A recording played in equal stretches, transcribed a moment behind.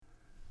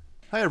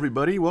Hi,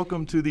 everybody.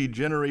 Welcome to the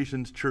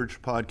Generations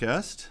Church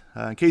podcast.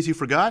 In case you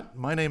forgot,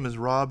 my name is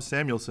Rob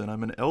Samuelson.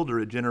 I'm an elder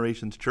at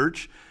Generations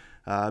Church.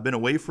 I've been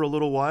away for a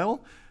little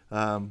while,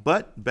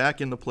 but back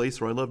in the place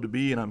where I love to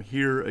be, and I'm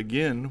here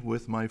again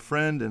with my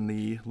friend and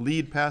the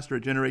lead pastor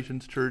at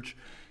Generations Church,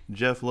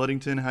 Jeff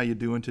Luddington. How you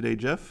doing today,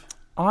 Jeff?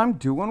 I'm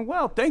doing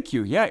well, thank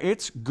you. Yeah,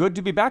 it's good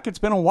to be back. It's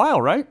been a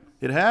while, right?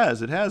 It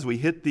has. We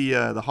hit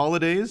the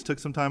holidays, took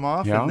some time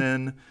off, Yeah. and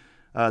then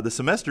the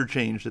semester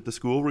changed at the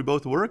school where we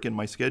both work, and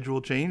my schedule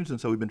changed, and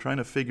so we've been trying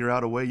to figure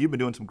out a way. You've been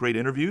doing some great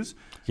interviews.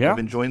 Yeah, I've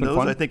enjoyed it's been those.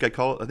 fun. I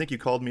think you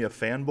called me a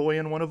fanboy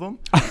in one of them.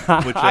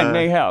 Which, I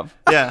may have.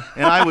 Yeah,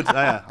 and I would.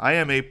 I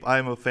am a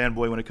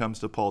fanboy when it comes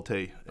to Paul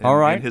Tay. All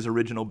right. And his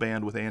original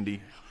band with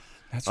Andy.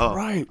 That's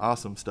right.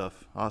 Awesome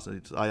stuff.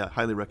 Awesome. I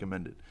highly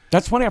recommend it.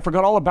 That's funny. I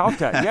forgot all about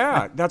that.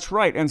 Yeah, that's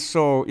right. And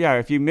so, yeah,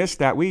 if you missed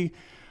that, we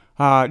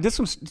did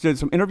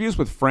some interviews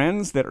with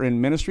friends that are in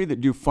ministry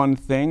that do fun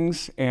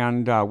things,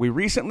 and we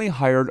recently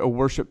hired a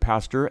worship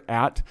pastor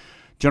at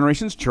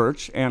Generations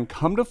Church, and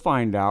come to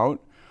find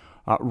out,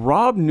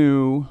 Rob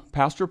knew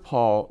Pastor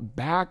Paul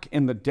back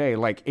in the day,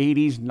 like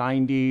 80s,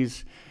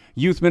 90s,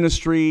 youth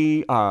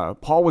ministry.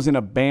 Paul was in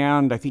a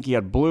band. I think he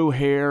had blue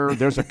hair.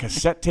 There's a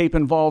cassette tape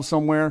involved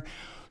somewhere.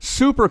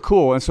 Super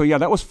cool. And so, yeah,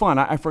 that was fun.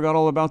 I forgot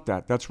all about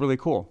that. That's really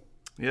cool.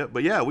 Yeah,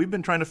 but yeah, we've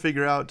been trying to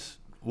figure out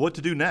what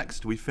to do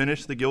next. We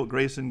finished the Guilt,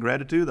 Grace, and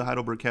Gratitude, the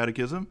Heidelberg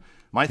Catechism.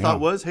 My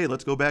thought was, hey,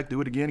 let's go back,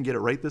 do it again, get it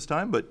right this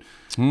time. But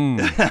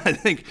I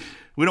think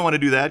we don't want to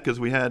do that because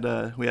we had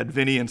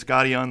Vinny and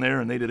Scotty on there,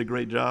 and they did a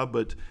great job.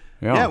 But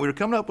yeah, we were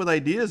coming up with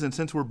ideas, and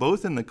since we're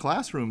both in the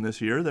classroom this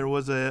year, there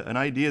was an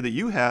idea that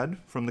you had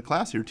from the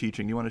class you're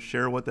teaching. You want to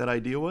share what that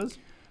idea was?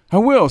 I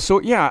will. So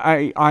yeah,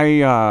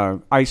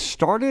 I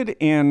started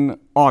in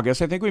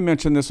August. I think we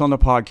mentioned this on the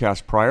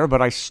podcast prior,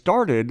 but I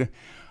started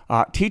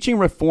teaching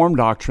Reformed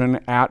doctrine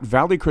at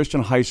Valley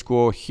Christian High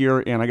School here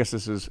in, I guess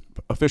this is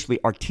officially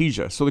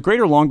Artesia. So the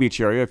greater Long Beach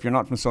area, if you're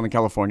not from Southern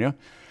California,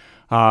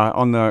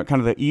 on the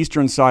kind of the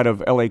eastern side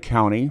of LA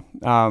County.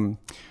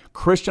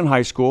 Christian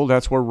High School,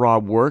 that's where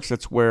Rob works.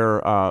 That's where,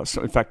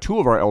 in fact, two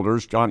of our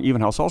elders, John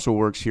Evenhouse also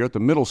works here at the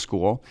middle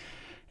school.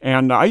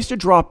 And I used to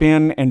drop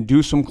in and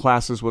do some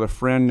classes with a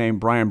friend named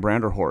Brian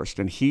Branderhorst,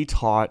 and he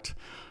taught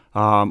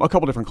a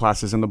couple different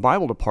classes in the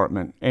Bible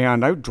department.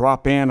 And I would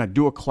drop in, I'd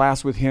do a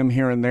class with him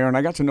here and there, and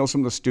I got to know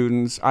some of the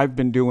students. I've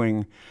been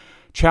doing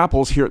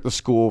chapels here at the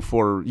school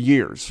for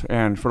years,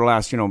 and for the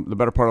last, the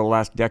better part of the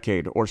last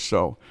decade or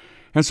so.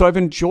 And so I've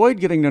enjoyed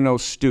getting to know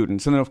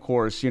students. And then, of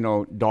course,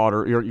 your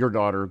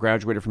daughter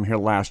graduated from here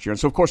last year. And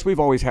so, of course,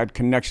 we've always had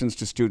connections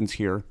to students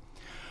here.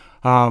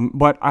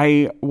 But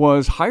I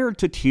was hired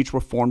to teach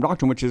Reformed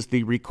doctrine, which is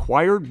the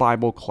required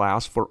Bible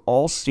class for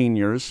all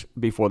seniors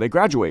before they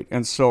graduate.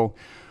 And so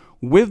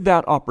with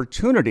that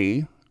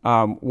opportunity,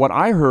 what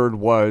I heard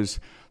was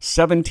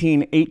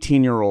 17,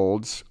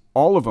 18-year-olds,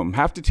 all of them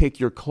have to take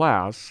your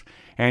class,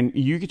 and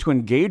you get to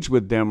engage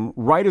with them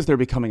right as they're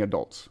becoming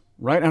adults,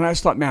 right? And I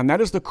just thought, man, that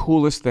is the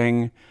coolest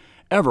thing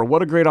ever.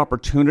 What a great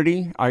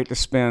opportunity. I get to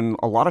spend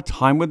a lot of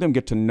time with them,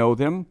 get to know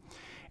them.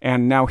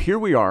 And now here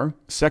we are.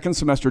 Second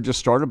semester just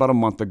started about a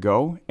month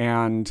ago,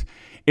 and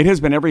it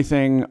has been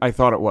everything I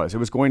thought it was.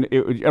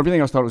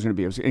 Everything I thought it was going to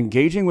be. It was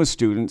engaging with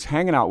students,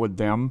 hanging out with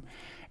them,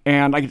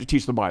 and I get to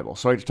teach the Bible.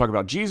 So I get to talk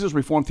about Jesus,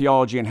 Reformed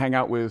theology, and hang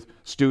out with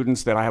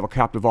students that I have a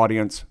captive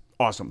audience.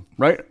 Awesome,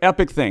 right?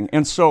 Epic thing.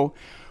 And so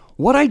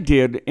what I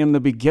did in the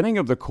beginning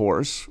of the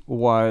course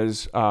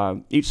was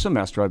each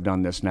semester, I've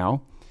done this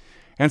now,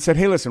 and said,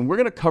 hey, listen, we're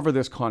going to cover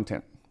this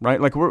content. Right?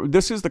 Like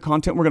this is the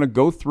content we're going to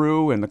go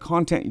through, and the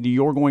content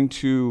you're going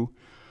to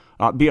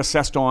be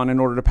assessed on in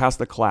order to pass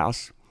the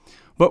class.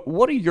 But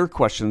what are your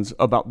questions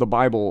about the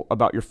Bible,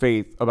 about your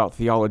faith, about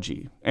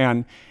theology?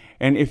 And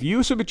if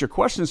you submit your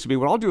questions to me,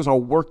 what I'll do is I'll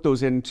work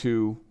those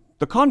into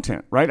the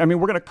content, right? I mean,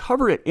 we're going to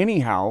cover it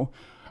anyhow.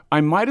 I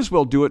might as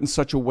well do it in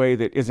such a way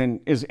that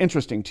is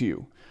interesting to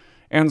you.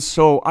 And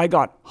so I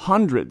got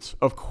hundreds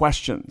of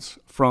questions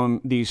from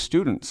these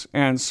students,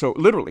 and so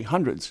literally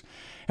hundreds.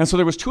 And so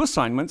there was two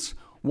assignments.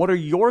 What are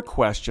your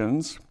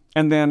questions?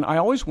 And then I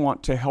always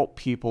want to help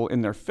people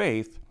in their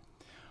faith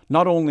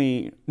not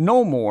only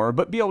know more,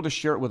 but be able to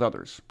share it with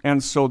others.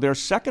 And so their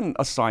second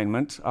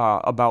assignment,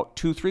 about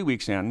 2-3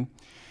 weeks in,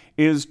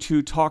 is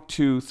to talk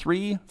to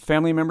 3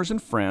 family members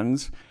and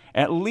friends.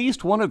 At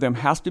least one of them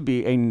has to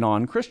be a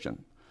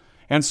non-Christian.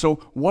 And so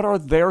what are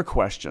their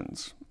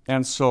questions?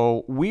 And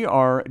so we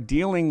are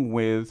dealing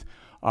with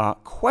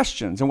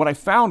questions. And what I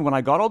found when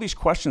I got all these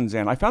questions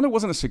in, I found there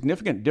wasn't a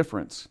significant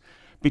difference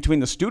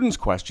between the students'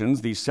 questions,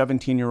 these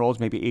 17-year-olds,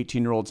 maybe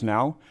 18-year-olds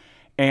now,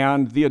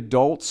 and the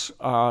adults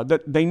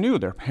that they knew,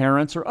 their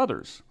parents or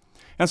others.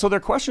 And so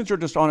their questions are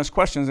just honest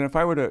questions. And if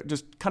I were to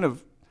just kind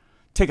of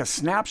take a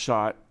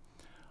snapshot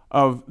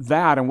of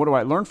that and what do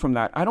I learn from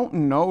that, I don't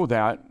know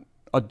that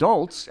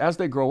adults, as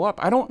they grow up,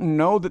 I don't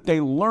know that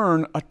they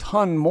learn a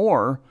ton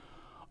more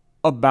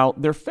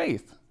about their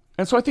faith.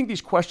 And so I think these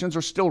questions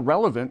are still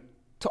relevant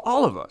to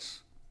all of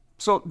us.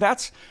 So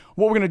that's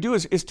what we're going to do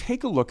is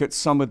take a look at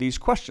some of these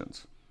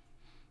questions.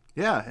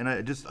 Yeah,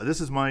 and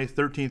this is my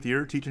 13th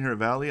year teaching here at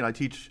Valley, and I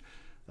teach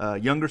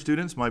younger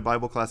students. My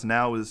Bible class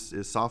now is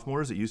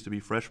sophomores. It used to be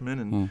freshmen,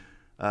 and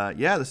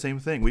the same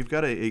thing. We've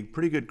got a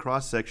pretty good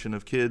cross-section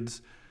of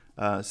kids.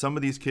 Some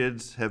of these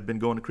kids have been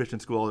going to Christian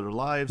school all their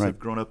lives, Right. have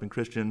grown up in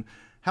Christian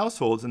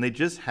households, and they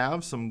just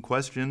have some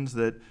questions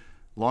that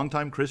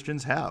longtime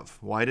Christians have.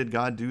 Why did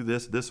God do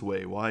this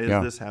way? Why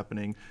is this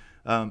happening?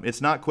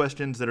 It's not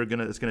questions that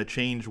it's gonna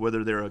change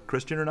whether they're a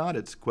Christian or not.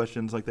 It's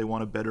questions like they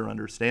want to better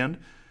understand.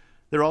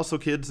 There are also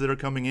kids that are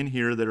coming in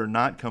here that are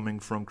not coming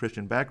from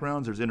Christian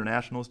backgrounds. There's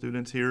international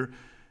students here,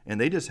 and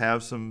they just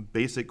have some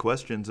basic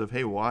questions of,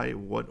 hey, why?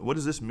 What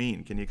does this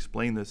mean? Can you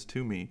explain this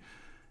to me?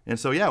 And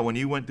so, when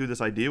you went through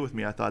this idea with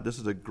me, I thought this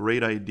is a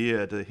great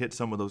idea to hit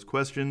some of those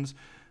questions.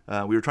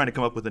 We were trying to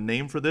come up with a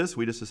name for this.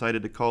 We just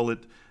decided to call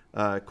it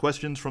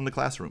Questions from the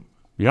Classroom.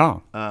 Yeah.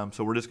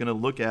 So we're just going to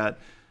look at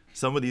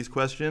some of these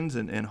questions,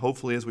 and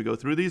hopefully as we go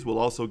through these, we'll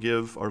also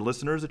give our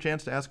listeners a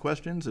chance to ask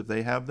questions if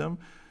they have them.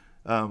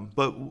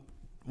 But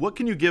what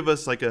can you give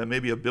us, like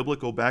maybe a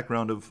biblical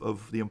background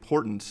of the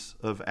importance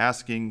of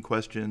asking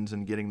questions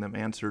and getting them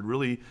answered?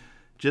 Really,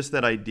 just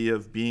that idea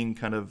of being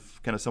kind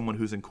of someone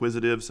who's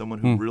inquisitive, someone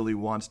who really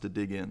wants to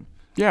dig in.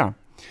 Yeah.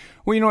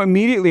 Well,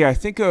 immediately I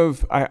think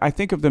of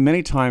the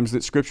many times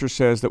that Scripture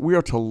says that we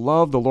are to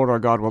love the Lord our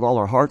God with all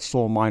our heart,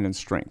 soul, mind, and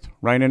strength,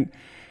 right?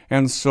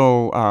 And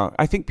so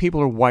I think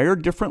people are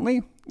wired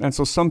differently. And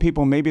so some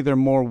people, maybe they're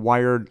more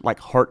wired like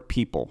heart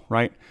people,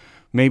 right?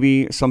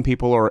 Maybe some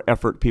people are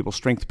effort people,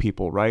 strength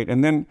people, right?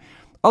 And then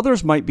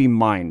others might be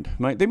mind.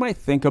 They might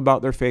think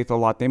about their faith a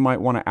lot. They might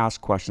want to ask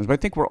questions. But I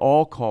think we're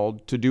all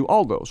called to do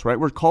all those, right?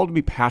 We're called to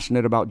be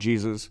passionate about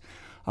Jesus.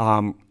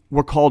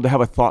 We're called to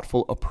have a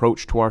thoughtful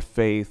approach to our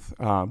faith.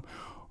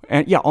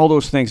 And all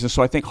those things. And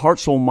so I think heart,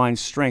 soul, mind,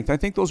 strength, I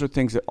think those are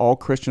things that all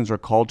Christians are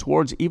called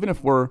towards, even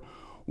if we're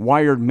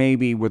wired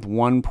maybe with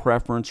one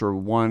preference or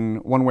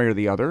one way or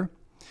the other.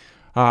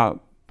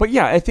 But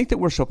I think that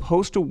we're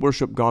supposed to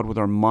worship God with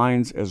our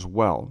minds as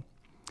well.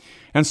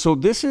 And so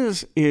this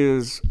is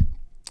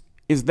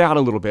that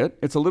a little bit.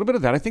 It's a little bit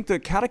of that. I think the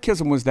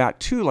catechism was that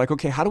too. Like,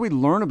 okay, how do we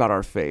learn about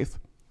our faith?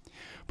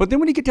 But then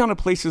when you get down to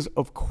places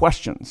of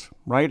questions,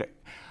 right?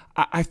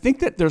 I think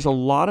that there's a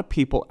lot of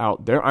people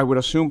out there, I would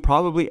assume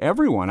probably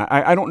everyone.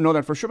 I don't know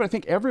that for sure, but I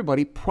think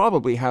everybody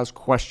probably has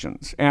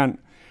questions. And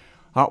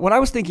what I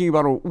was thinking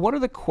about are what are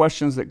the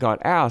questions that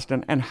got asked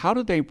and how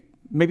do they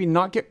maybe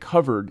not get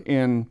covered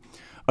in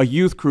a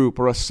youth group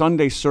or a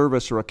Sunday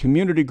service or a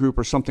community group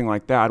or something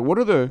like that? What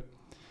are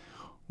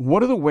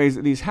the ways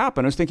that these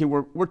happen? I was thinking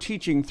we're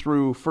teaching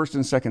through 1st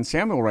and 2nd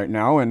Samuel right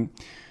now, and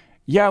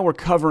we're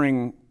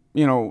covering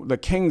the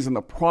kings and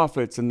the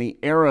prophets and the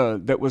era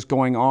that was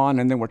going on,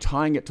 and then we're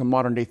tying it to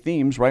modern day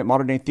themes, right?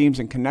 Modern day themes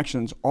and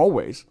connections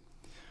always.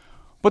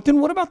 But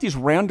then what about these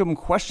random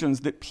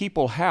questions that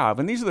people have?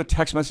 And these are the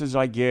text messages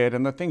I get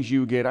and the things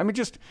you get. I mean,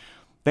 just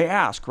they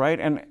ask, right?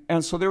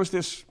 And so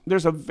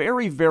there's a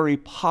very, very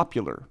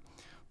popular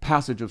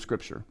passage of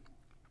Scripture.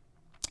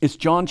 It's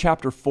John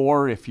chapter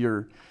 4. If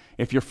you're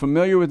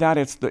familiar with that,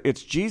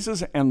 it's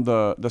Jesus and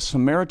the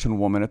Samaritan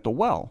woman at the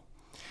well.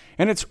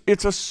 And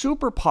it's a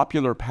super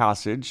popular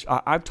passage.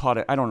 I've taught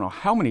it I don't know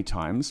how many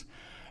times.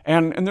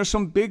 And there's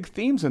some big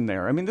themes in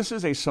there. I mean, this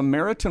is a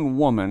Samaritan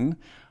woman.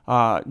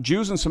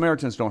 Jews and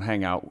Samaritans don't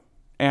hang out.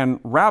 And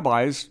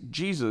rabbis,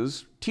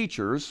 Jesus,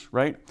 teachers,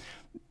 right,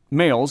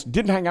 males,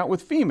 didn't hang out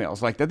with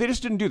females like that. They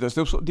just didn't do this.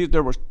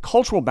 There were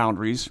cultural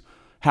boundaries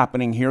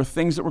happening here,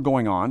 things that were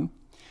going on.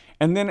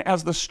 And then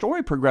as the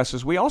story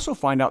progresses, we also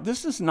find out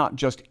this is not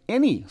just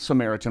any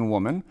Samaritan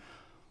woman.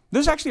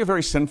 This is actually a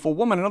very sinful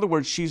woman. In other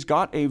words, she's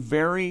got a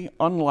very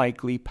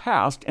unlikely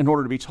past in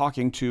order to be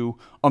talking to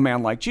a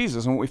man like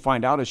Jesus. And what we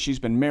find out is she's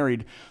been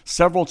married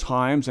several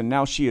times, and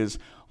now she is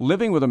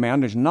living with a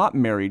man who's not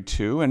married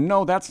to. And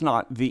no, that's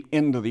not the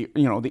end of the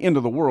end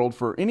of the world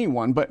for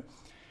anyone, but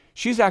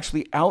she's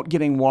actually out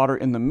getting water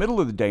in the middle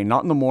of the day,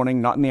 not in the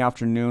morning, not in the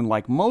afternoon,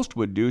 like most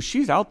would do.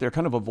 She's out there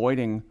kind of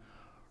avoiding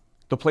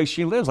the place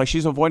she lives, like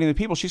she's avoiding the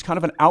people. She's kind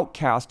of an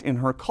outcast in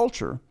her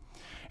culture.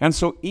 And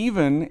so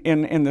even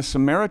in the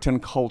Samaritan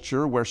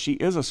culture where she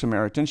is a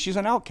Samaritan, she's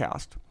an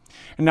outcast.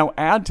 And now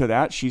add to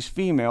that, she's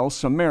female,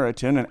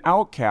 Samaritan, an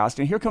outcast.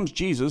 And here comes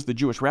Jesus, the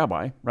Jewish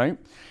rabbi, right?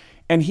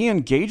 And he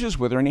engages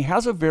with her and he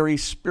has a very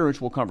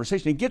spiritual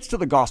conversation. He gets to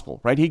the gospel,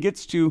 right? He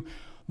gets to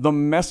the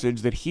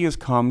message that he has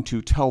come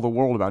to tell the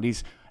world about.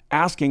 He's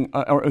asking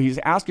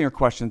her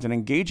questions and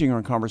engaging her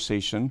in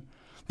conversation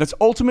that's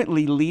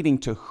ultimately leading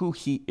to who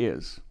he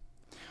is.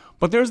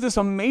 But there's this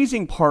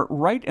amazing part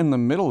right in the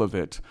middle of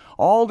it.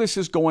 All this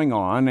is going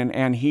on,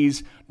 and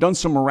he's done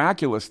some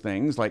miraculous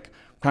things, like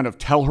kind of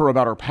tell her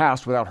about her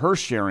past without her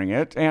sharing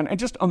it, and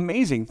just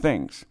amazing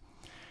things.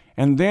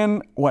 And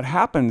then what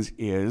happens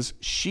is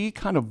she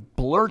kind of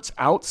blurts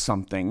out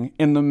something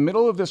in the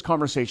middle of this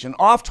conversation,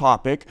 off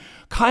topic,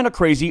 kind of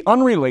crazy,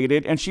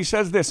 unrelated, and she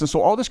says this. And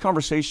so all this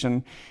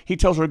conversation, he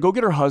tells her, go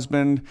get her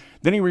husband.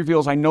 Then he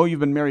reveals, I know you've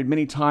been married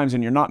many times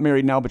and you're not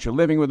married now, but you're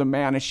living with a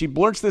man. And she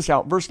blurts this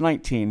out. Verse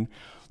 19,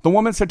 the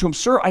woman said to him,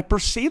 Sir, I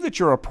perceive that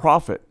you're a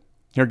prophet.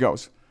 Here it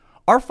goes.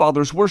 our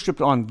fathers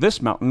worshipped on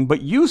this mountain,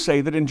 but you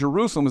say that in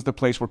Jerusalem is the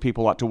place where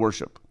people ought to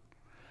worship.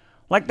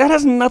 Like, that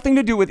has nothing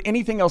to do with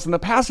anything else in the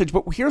passage,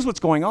 but here's what's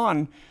going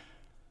on.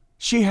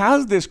 She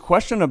has this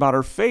question about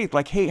her faith,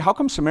 like, hey, how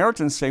come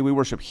Samaritans say we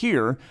worship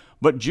here,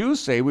 but Jews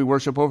say we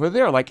worship over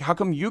there? Like, how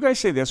come you guys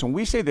say this and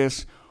we say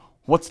this?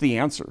 What's the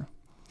answer?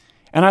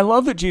 And I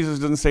love that Jesus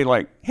doesn't say,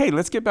 like, hey,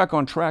 let's get back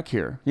on track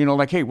here. You know,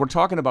 like, hey, we're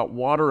talking about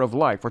water of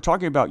life. We're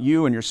talking about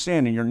you and your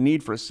sin and your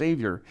need for a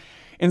Savior.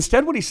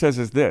 Instead, what he says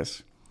is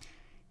this.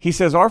 He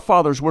says, our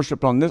fathers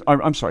worshiped on this.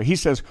 He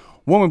says,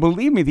 woman,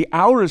 believe me, the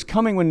hour is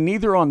coming when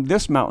neither on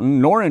this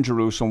mountain nor in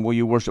Jerusalem will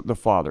you worship the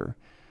Father.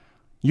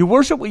 You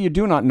worship what you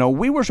do not know.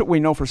 We worship what we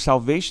know, for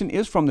salvation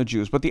is from the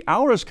Jews. But the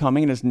hour is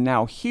coming and is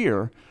now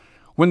here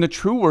when the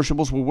true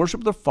worshipers will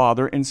worship the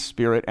Father in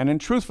spirit and in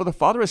truth. For the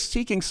Father is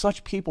seeking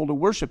such people to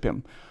worship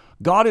him.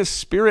 God is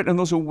spirit, and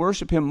those who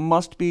worship him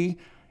must be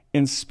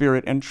in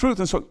spirit and truth.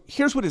 And so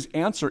here's what his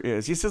answer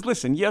is. He says,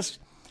 listen, yes,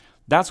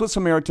 that's what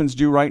Samaritans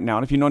do right now.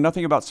 And if you know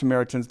nothing about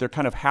Samaritans, they're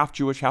kind of half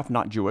Jewish, half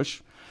not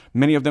Jewish.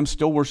 Many of them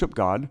still worship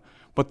God,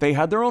 but they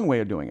had their own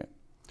way of doing it.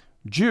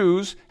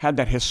 Jews had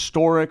that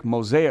historic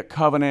Mosaic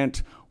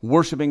covenant,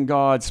 worshiping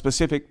God,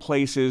 specific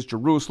places,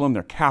 Jerusalem,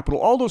 their capital,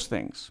 all those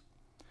things.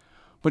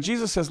 But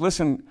Jesus says,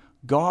 listen,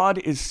 God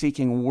is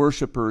seeking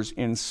worshipers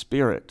in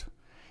spirit.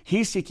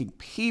 He's seeking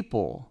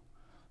people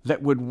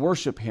that would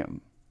worship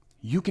him.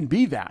 You can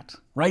be that,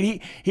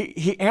 right?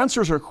 He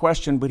answers her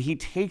question, but he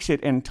takes it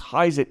and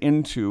ties it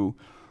into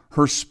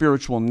her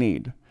spiritual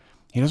need.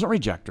 He doesn't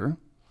reject her.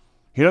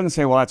 He doesn't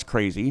say, well, that's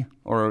crazy,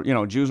 or, you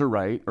know, Jews are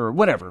right, or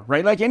whatever,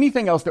 right? Like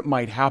anything else that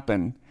might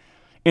happen.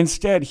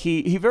 Instead,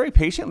 he very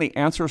patiently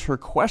answers her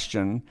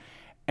question,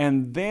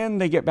 and then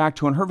they get back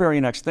to, and her very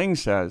next thing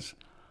says,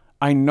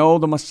 I know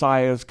the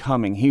Messiah is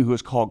coming, he who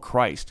is called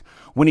Christ.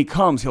 When he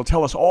comes, he'll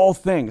tell us all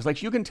things.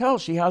 Like, you can tell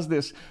she has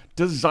this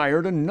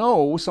desire to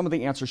know some of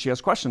the answers she has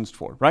questions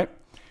for, right?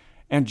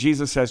 And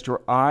Jesus says to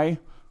her, I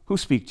who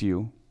speak to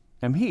you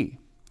am he.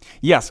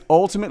 Yes,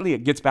 ultimately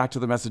it gets back to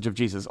the message of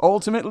Jesus.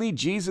 Ultimately,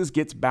 Jesus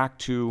gets back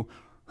to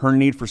her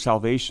need for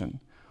salvation.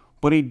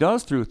 But he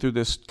does through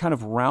this kind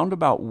of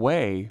roundabout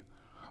way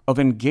of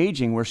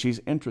engaging where she's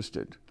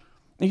interested.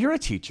 Now, you're a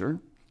teacher.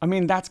 I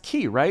mean, that's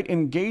key, right?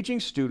 Engaging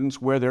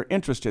students where they're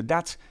interested.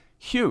 That's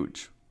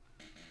huge.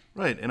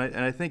 Right, and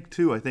I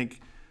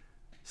think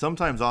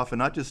sometimes, often,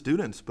 not just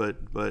students, but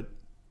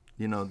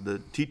you know, the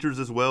teachers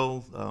as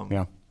well,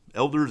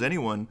 elders,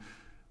 anyone,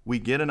 we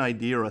get an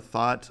idea or a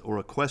thought or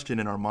a question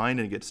in our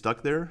mind and it gets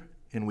stuck there.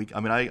 And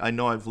I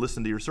know I've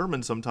listened to your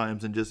sermon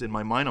sometimes, and just in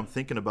my mind I'm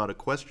thinking about a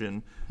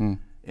question, and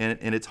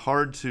it's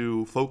hard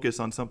to focus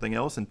on something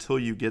else until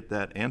you get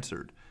that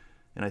answered.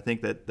 And I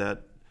think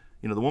that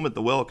you know, the woman at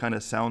the well kind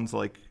of sounds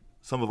like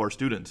some of our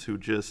students who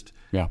just,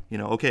 you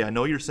know, okay, I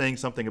know you're saying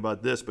something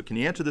about this, but can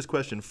you answer this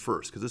question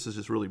first? Because this is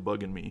just really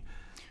bugging me.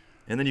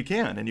 And then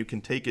you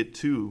can take it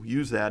to,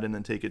 use that and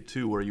then take it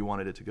to where you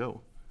wanted it to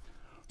go.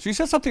 So you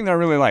said something that I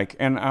really like,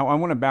 and I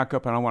want to back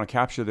up and I want to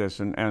capture this.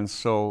 And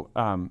so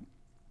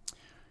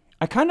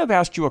I kind of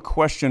asked you a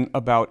question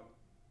about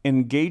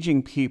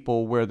engaging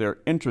people where they're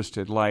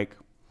interested, like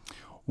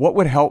what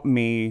would help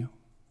me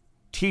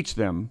teach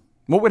them?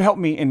 What would help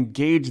me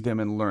engage them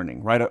in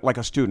learning, right? Like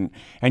a student.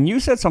 And you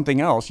said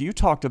something else. You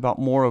talked about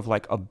more of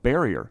like a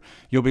barrier.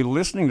 You'll be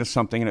listening to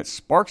something and it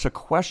sparks a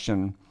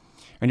question,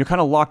 and you're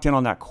kind of locked in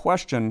on that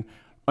question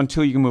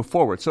until you can move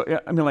forward. So,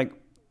 I mean, like,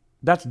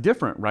 that's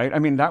different, right? I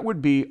mean, that would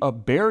be a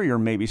barrier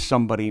maybe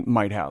somebody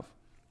might have.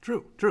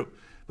 True.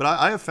 But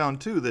I have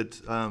found too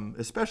that,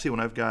 especially when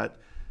I've got,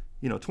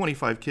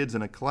 25 kids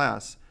in a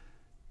class,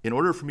 in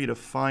order for me to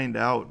find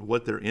out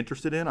what they're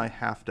interested in, I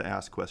have to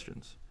ask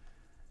questions.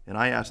 And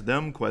I ask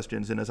them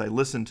questions, and as I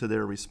listen to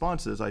their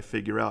responses, I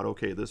figure out,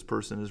 okay, this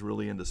person is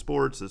really into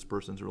sports, this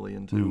person's really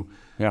into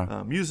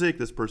music,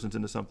 this person's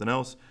into something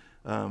else.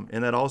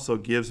 And that also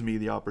gives me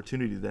the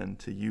opportunity then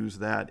to use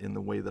that in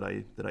the way that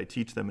I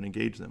teach them and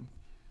engage them.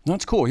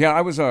 That's cool. Yeah,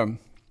 I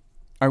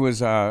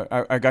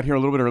got here a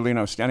little bit early, and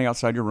I was standing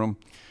outside your room.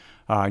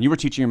 You were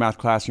teaching your math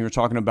class, and you were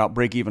talking about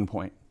break-even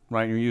point,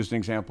 right? You used an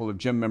example of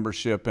gym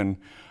membership, and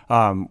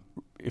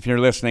if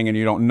you're listening and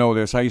you don't know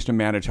this, I used to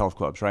manage health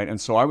clubs, right?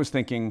 And so I was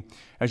thinking,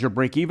 as your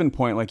break-even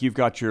point, like you've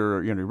got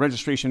your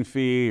registration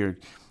fee, or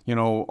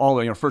all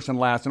the first and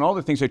last, and all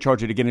the things they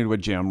charge you to get into a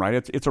gym, right?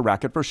 It's a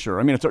racket for sure.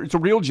 I mean, it's a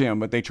real gym,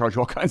 but they charge you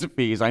all kinds of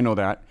fees. I know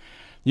that.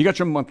 You got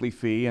your monthly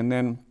fee, and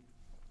then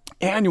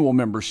annual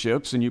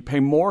memberships, and you pay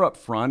more up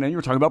front, and you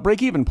were talking about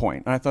break-even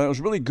point. And I thought it was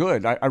really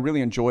good. I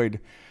really enjoyed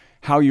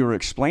how you were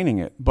explaining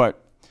it.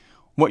 But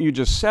what you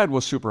just said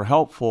was super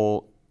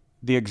helpful.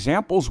 The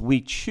examples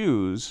we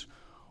choose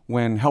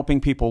when helping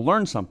people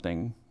learn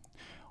something,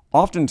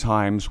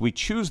 oftentimes we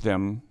choose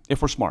them,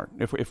 if we're smart,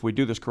 if we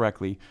do this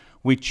correctly,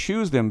 we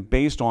choose them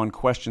based on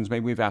questions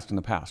maybe we've asked in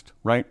the past,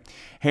 right?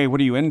 Hey, what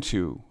are you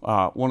into?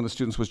 One of the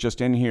students was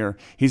just in here.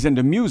 He's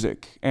into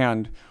music.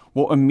 And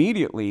well,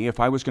 immediately, if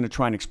I was going to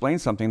try and explain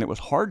something that was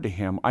hard to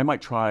him, I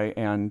might try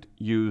and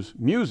use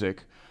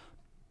music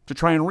to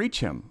try and reach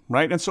him,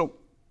 right? And so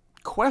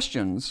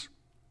questions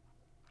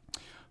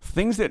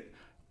things that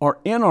are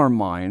in our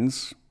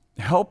minds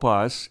help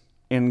us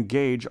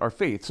engage our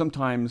faith.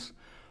 Sometimes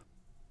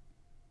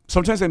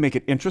they make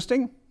it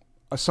interesting.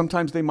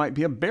 Sometimes they might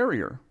be a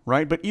barrier,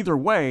 right? But either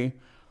way,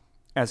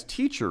 as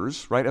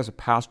teachers, right, as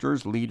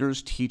pastors,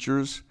 leaders,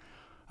 teachers,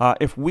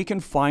 if we can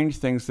find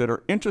things that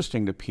are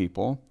interesting to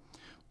people,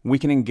 we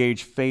can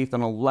engage faith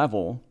on a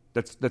level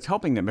that's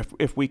helping them.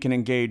 If we can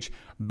engage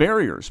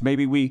barriers,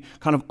 maybe we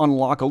kind of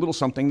unlock a little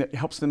something that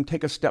helps them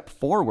take a step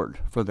forward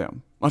for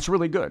them. That's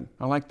really good.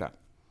 I like that.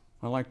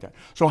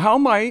 So how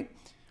might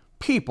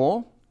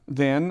people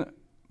then,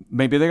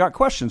 maybe they got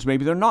questions,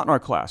 maybe they're not in our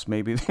class,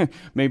 maybe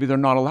they're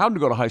not allowed to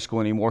go to high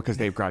school anymore because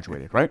they've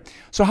graduated, right?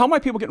 So how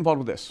might people get involved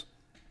with this?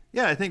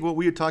 Yeah, I think what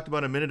we had talked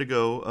about a minute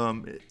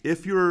ago,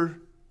 if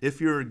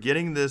you're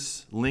getting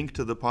this link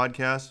to the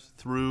podcast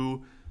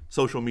through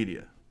social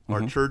media,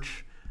 our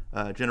church,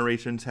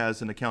 Generations,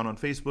 has an account on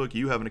Facebook.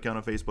 You have an account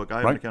on Facebook.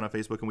 I have an account on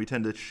Facebook, and we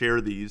tend to share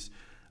these.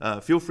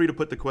 Feel free to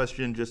put the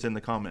question just in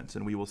the comments,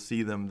 and we will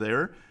see them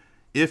there.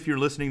 If you're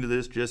listening to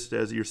this just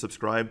as you're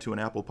subscribed to an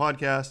Apple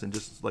podcast, and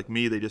just like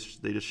me, they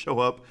just show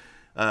up,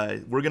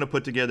 we're going to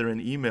put together an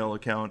email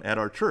account at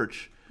our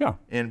church. Yeah.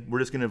 And we're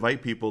just going to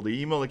invite people.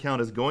 The email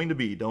account is going to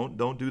be,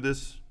 don't do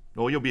this.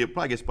 Well, you'll be,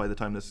 I guess by the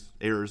time this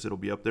airs, it'll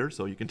be up there,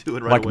 so you can do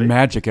it right away. Like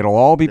magic, it'll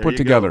all be put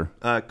together.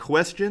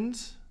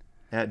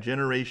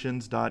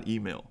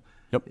 Questions@generations.email.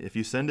 Yep. If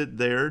you send it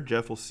there,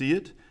 Jeff will see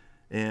it,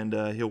 and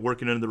he'll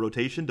work it into the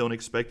rotation. Don't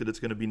expect that it's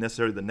going to be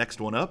necessarily the next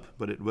one up,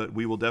 but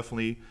we will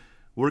definitely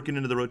work it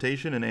into the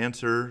rotation and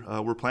answer.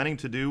 We're planning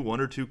to do 1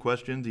 or 2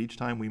 questions each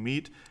time we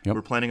meet. Yep.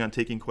 We're planning on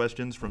taking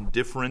questions from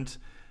different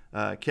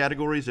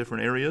categories,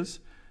 different areas.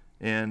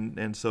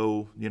 And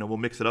so, we'll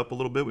mix it up a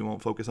little bit. We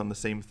won't focus on the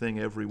same thing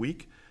every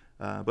week.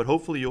 But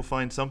hopefully you'll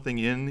find something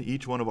in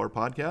each one of our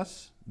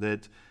podcasts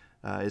that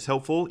is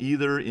helpful,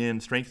 either in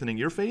strengthening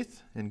your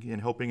faith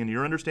and helping in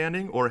your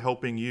understanding, or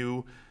helping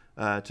you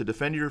to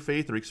defend your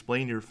faith or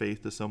explain your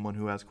faith to someone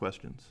who has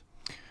questions.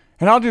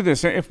 And I'll do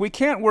this. If we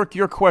can't work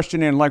your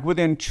question in like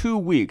within 2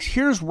 weeks,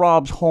 here's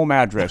Rob's home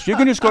address. You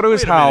can just go to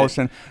his house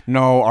and,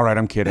 no, all right,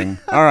 I'm kidding.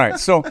 All right,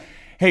 so...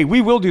 Hey,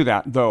 we will do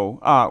that, though.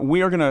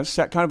 We are going to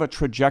set kind of a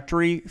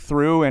trajectory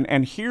through,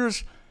 and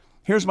here's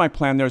my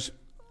plan. There's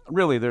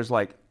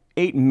like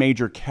 8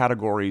 major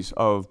categories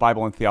of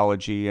Bible and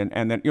theology,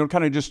 and then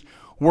kind of just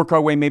work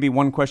our way, maybe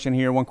one question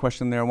here, one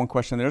question there, one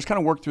question there. Just kind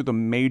of work through the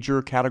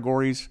major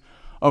categories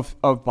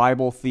of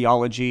Bible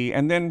theology,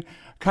 and then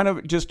kind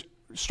of just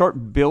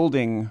start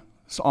building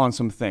on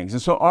some things.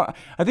 And so I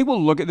think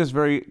we'll look at this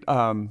we'll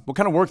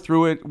kind of work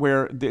through it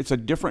where it's a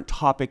different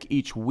topic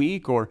each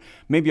week, or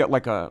maybe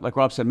like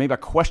Rob said, maybe a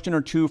question or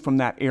 2 from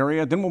that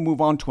area. Then we'll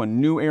move on to a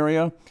new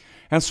area.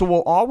 And so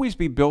we'll always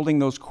be building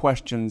those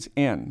questions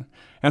in.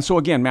 And so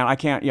again, man,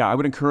 I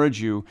would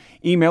encourage you,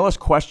 email us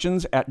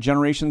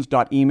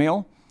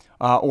questions@generations.email,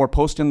 or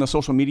post in the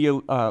social media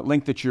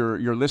link that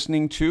you're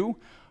listening to.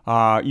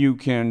 You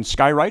can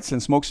skywrites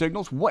and smoke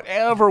signals,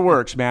 whatever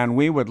works, man.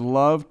 We would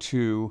love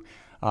to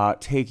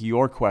take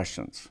your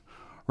questions.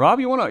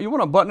 Rob, you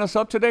wanna button us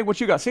up today? What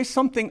you got? Say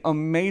something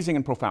amazing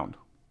and profound.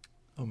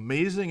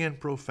 Amazing and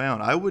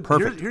profound. I would.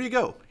 Perfect. Here you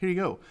go.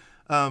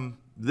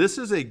 This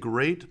is a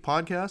great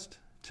podcast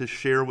to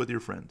share with your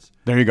friends.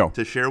 There you go.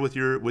 To share with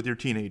your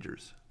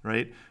teenagers.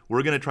 Right.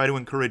 We're going to try to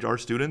encourage our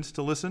students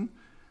to listen.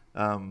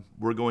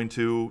 We're going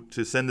to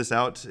send this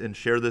out and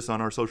share this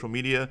on our social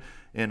media,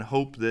 and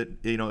hope that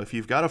if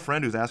you've got a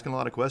friend who's asking a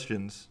lot of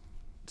questions,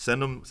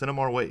 send them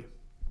our way.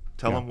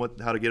 Tell them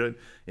how to get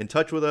in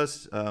touch with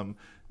us.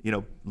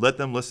 Let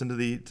them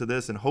listen to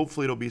this, and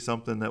hopefully it'll be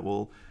something that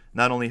will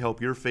not only help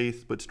your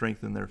faith but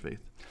strengthen their faith.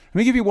 Let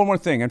me give you one more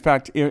thing. In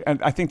fact,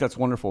 and I think that's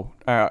wonderful.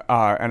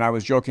 And I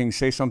was joking.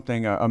 Say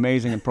something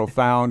amazing and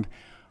profound,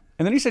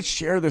 and then he said,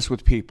 "Share this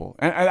with people."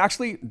 And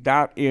actually,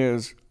 that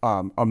is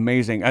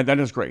amazing. And that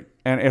is great.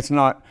 And it's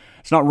not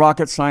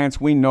rocket science.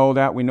 We know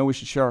that. We know we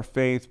should share our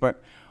faith,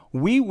 but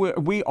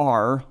we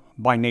are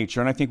by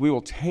nature, and I think we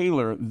will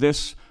tailor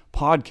this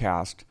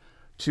podcast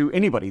to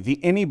anybody.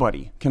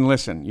 Anybody can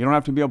listen. You don't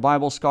have to be a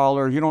Bible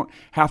scholar. You don't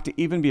have to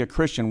even be a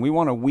Christian. We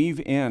want to weave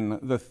in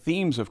the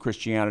themes of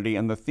Christianity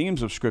and the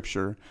themes of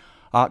Scripture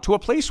to a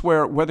place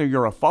where, whether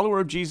you're a follower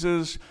of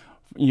Jesus,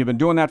 you've been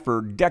doing that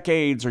for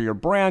decades, or you're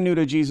brand new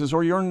to Jesus,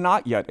 or you're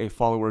not yet a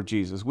follower of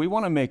Jesus, we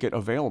want to make it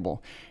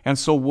available. And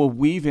so we'll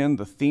weave in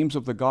the themes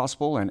of the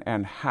gospel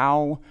and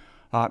how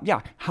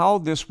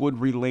this would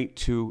relate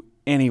to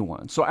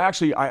anyone. So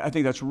actually, I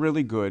think that's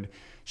really good.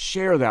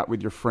 Share that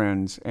with your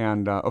friends.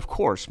 And of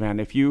course, man,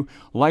 if you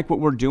like what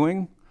we're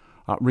doing,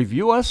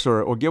 review us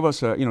or give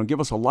us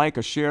a like,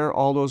 a share,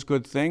 all those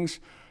good things.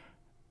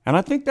 And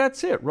I think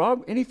that's it.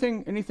 Rob,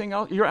 anything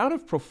else? You're out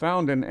of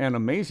profound and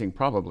amazing,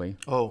 probably.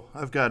 Oh,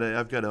 I've got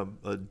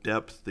a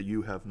depth that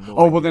you have no.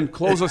 Oh, well, then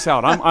close us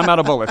out. I'm out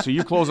of bullets, so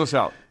you close us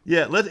out.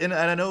 Yeah, and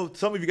I know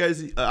some of you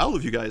guys, all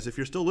of you guys, if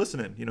you're still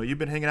listening, you've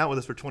been hanging out with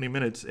us for 20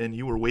 minutes and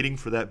you were waiting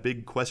for that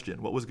big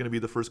question. What was going to be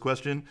the first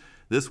question?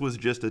 This was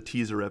just a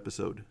teaser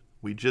episode.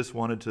 We just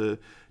wanted to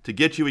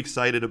get you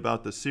excited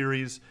about the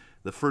series.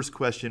 The first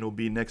question will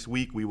be next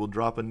week. We will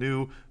drop a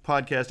new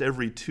podcast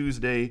every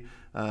Tuesday.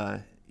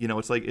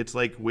 It's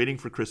like waiting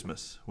for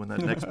Christmas when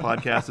that next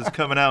podcast is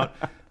coming out.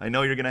 I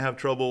know you're going to have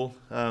trouble,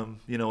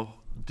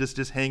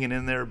 just hanging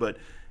in there, but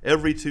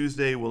every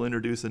Tuesday we'll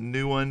introduce a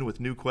new one with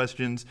new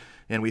questions,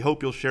 and we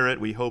hope you'll share it.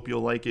 We hope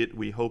you'll like it.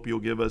 We hope you'll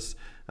give us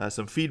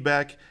some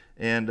feedback,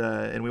 and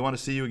we want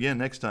to see you again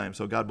next time.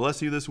 So God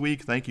bless you this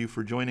week. Thank you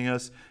for joining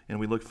us, and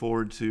we look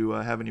forward to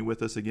having you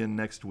with us again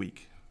next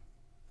week.